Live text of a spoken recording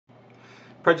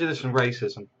Prejudice and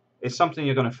racism is something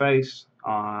you're going to face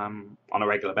on a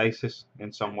regular basis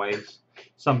in some ways.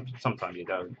 Sometimes you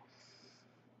don't,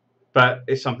 but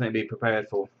it's something to be prepared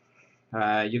for.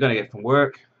 You're going to get it from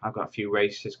work. I've got a few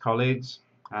racist colleagues.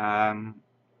 Um,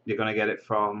 you're going to get it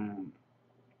from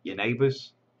your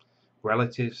neighbours,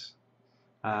 relatives,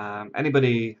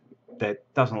 anybody that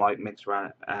doesn't like mixed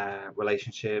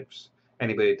relationships,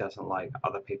 anybody who doesn't like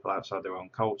other people outside their own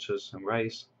cultures and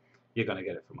race. You're going to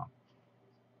get it from them.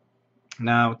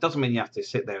 Now, it doesn't mean you have to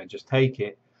sit there and just take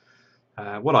it.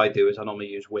 What I do is I normally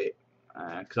use wit,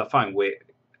 because I find wit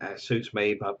suits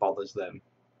me but bothers them.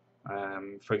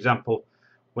 For example,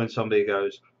 when somebody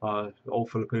goes, oh, all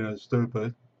Filipinos are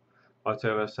stupid,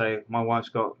 I say, my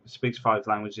wife's speaks 5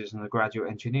 languages and a graduate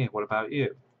engineer, what about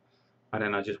you? And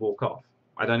then I just walk off.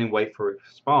 I don't even wait for a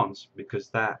response, because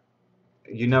that,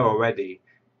 you know already,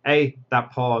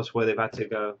 that pause where they've had to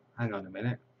go, hang on a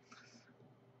minute,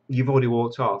 you've already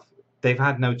walked off. They've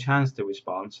had no chance to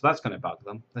respond, so that's going to bug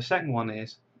them. The second one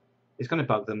is, it's going to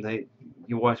bug them.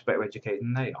 Your wife's better educated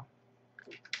than they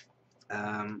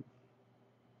are,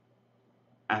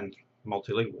 and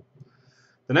multilingual.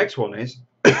 The next one is,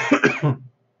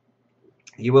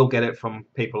 you will get it from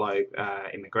people like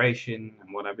immigration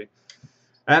and whatever.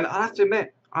 And I have to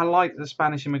admit, I like the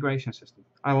Spanish immigration system.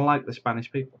 I like the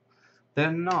Spanish people.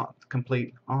 They're not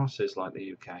complete arses like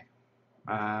the UK.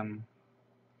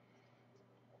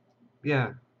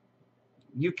 Yeah,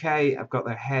 UK have got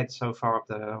their head so far up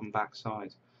their own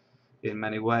backside in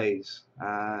many ways.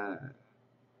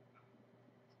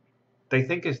 They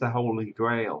think it's the holy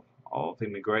grail of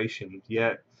immigration,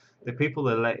 yet the people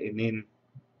they're letting in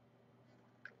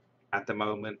at the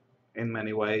moment, in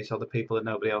many ways, are the people that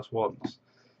nobody else wants.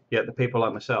 Yet the people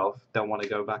like myself don't want to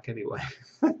go back anyway.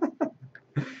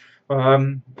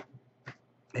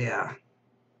 Yeah.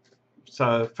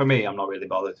 So for me, I'm not really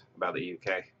bothered about the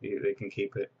UK. They can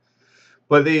keep it.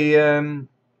 But the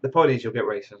point is, you'll get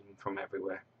racism from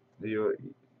everywhere.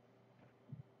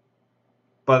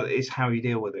 But it's how you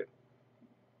deal with it.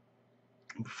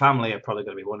 Family are probably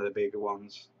going to be one of the bigger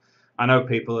ones. I know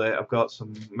people that have got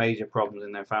some major problems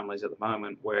in their families at the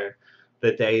moment, where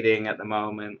they're dating at the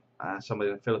moment,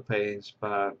 somebody in the Philippines,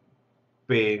 but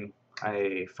being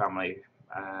a family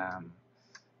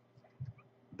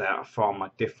that are from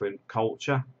a different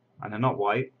culture, and they're not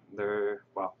white. They're,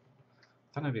 well,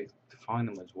 I don't know if you define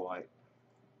them as white,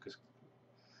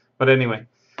 but anyway.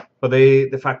 But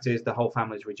the fact is, the whole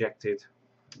family's rejected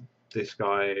this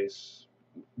guy's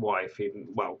wife, even,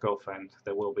 well, girlfriend.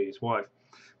 There will be his wife.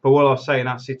 But what I'll say in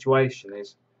that situation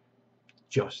is,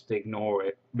 just ignore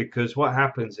it, because what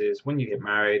happens is, when you get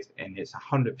married and it's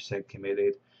 100%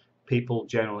 committed, people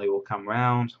generally will come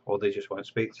round, or they just won't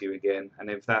speak to you again. And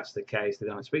if that's the case, they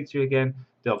don't speak to you again,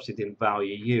 they obviously didn't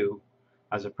value you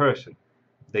as a person.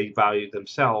 They value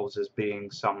themselves as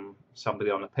being somebody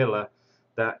on a pillar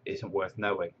that isn't worth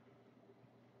knowing.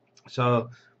 So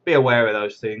be aware of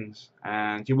those things,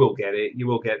 and you will get it. You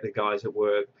will get the guys at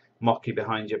work mock you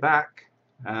behind your back.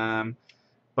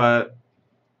 But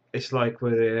it's like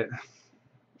with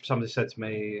somebody said to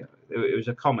me, it was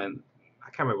a comment, I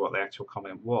can't remember what the actual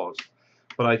comment was,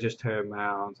 but I just turned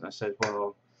around and I said,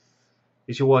 well,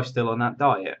 is your wife still on that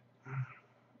diet?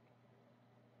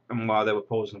 And while they were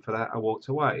pausing for that, I walked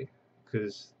away,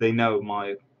 because they know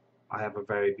I have a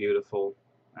very beautiful,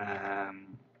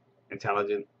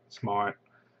 intelligent, smart,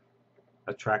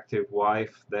 attractive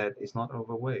wife that is not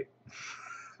overweight.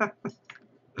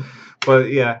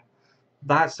 But yeah,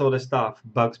 that sort of stuff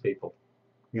bugs people,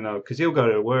 you know, because he'll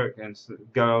go to work and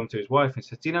go home to his wife and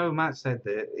says, do you know, Matt said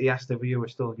that he asked if you were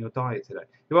still on your diet today.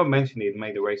 He won't mention he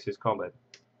made a racist comment.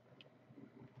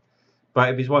 But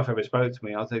if his wife ever spoke to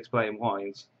me, I'll explain why,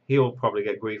 and he'll probably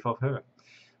get grief off her.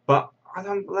 But I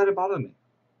don't let it bother me,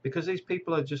 because these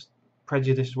people are just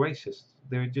prejudiced racists.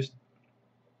 They're just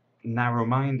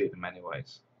narrow-minded in many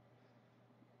ways.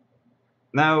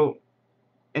 Now,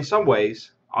 in some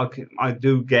ways, I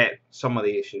do get some of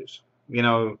the issues. You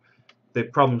know, the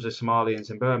problems with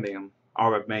Somalians in Birmingham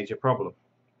are a major problem,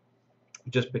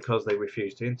 just because they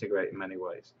refuse to integrate in many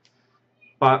ways.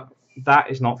 But that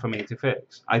is not for me to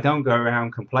fix. I don't go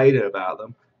around complaining about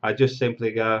them. I just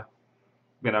simply go,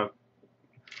 you know,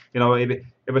 if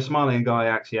a Somalian guy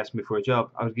actually asked me for a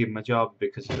job, I would give him a job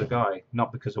because of the guy,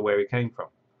 not because of where he came from.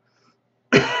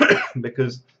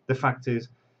 Because the fact is,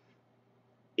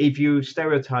 if you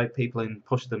stereotype people and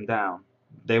push them down,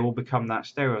 they will become that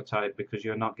stereotype, because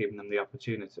you're not giving them the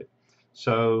opportunity.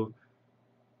 So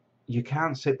you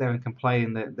can't sit there and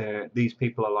complain that these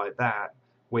people are like that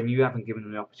when you haven't given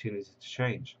them the opportunity to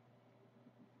change.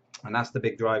 And that's the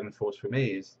big driving force for me,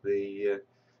 is the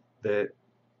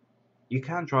you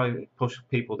can't push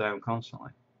people down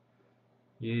constantly.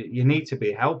 You need to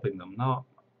be helping them, not.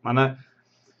 And I'm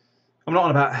not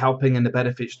on about helping in the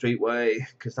Benefit Street way,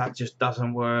 because that just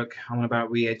doesn't work. I'm on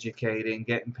about re-educating,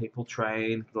 getting people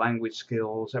trained, language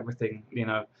skills, everything.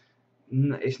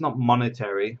 It's not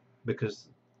monetary, because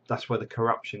that's where the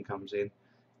corruption comes in.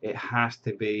 It has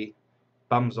to be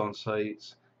bums on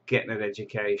seats, getting an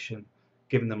education,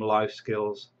 giving them life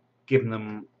skills, giving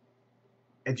them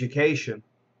education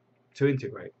to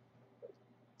integrate.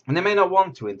 And they may not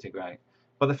want to integrate,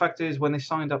 but the fact is, when they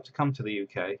signed up to come to the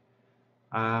UK,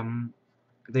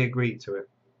 they agreed to it.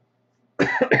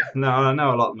 Now, I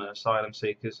know a lot of them are asylum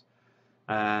seekers,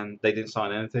 and they didn't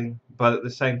sign anything, but at the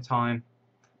same time,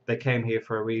 they came here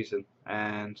for a reason.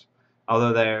 And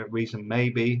although their reason may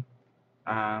be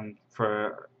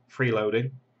for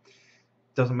freeloading,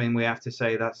 doesn't mean we have to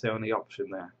say that's the only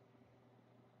option there.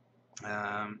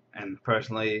 And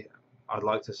personally, I'd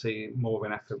like to see more of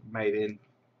an effort made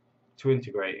into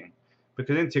integrating,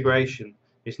 because integration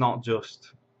is not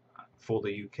just for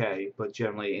the UK, but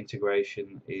generally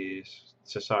integration is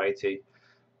society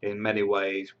in many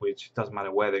ways, which doesn't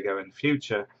matter where they go in the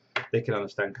future, they can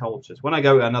understand cultures. When I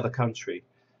go to another country,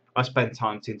 I spend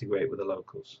time to integrate with the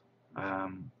locals.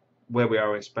 Where we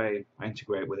are in Spain, I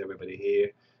integrate with everybody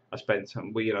here. I spent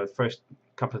some, the first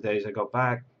couple of days I got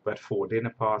back, we had 4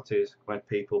 dinner parties. We had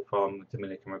people from the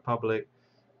Dominican Republic,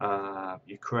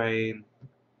 Ukraine,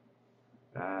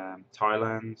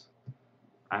 Thailand,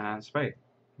 and Spain.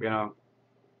 We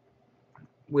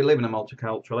live in a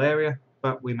multicultural area,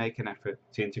 but we make an effort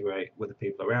to integrate with the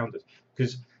people around us.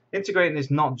 Because integrating is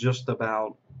not just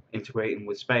about integrating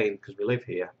with Spain because we live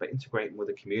here, but integrating with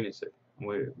the community.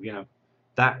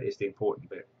 That is the important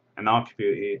bit. And our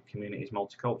community is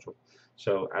multicultural.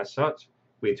 So as such,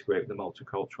 we integrate with the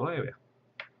multicultural area.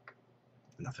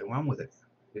 Nothing wrong with it.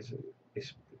 It's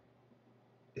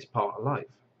part of life.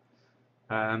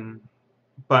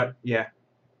 But yeah,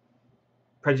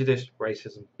 prejudice,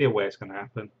 racism, be aware it's going to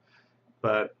happen.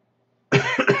 But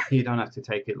you don't have to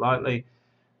take it lightly.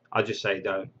 I just say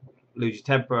don't lose your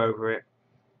temper over it.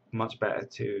 Much better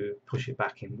to push it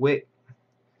back in wit.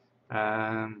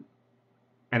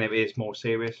 And if it is more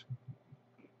serious,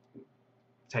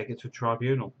 take it to a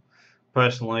tribunal.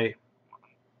 Personally,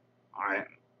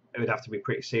 it would have to be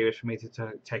pretty serious for me to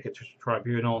take it to a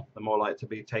tribunal. The more likely to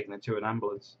be taking it to an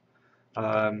ambulance.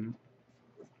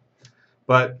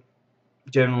 But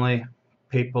generally,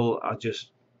 people are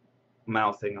just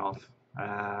mouthing off.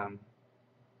 And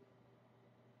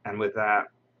with that,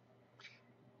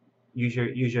 use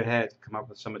your head, come up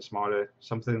with something smarter,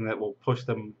 something that will push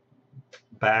them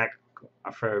back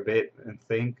a fair bit and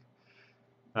think.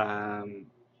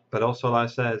 But also, like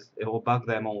I said, it will bug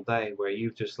them all day, where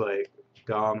you've just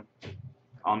gone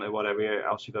on to whatever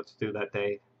else you got to do that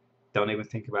day. Don't even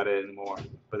think about it anymore.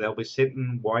 But they'll be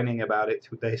sitting whining about it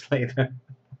 2 days later.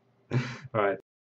 All right.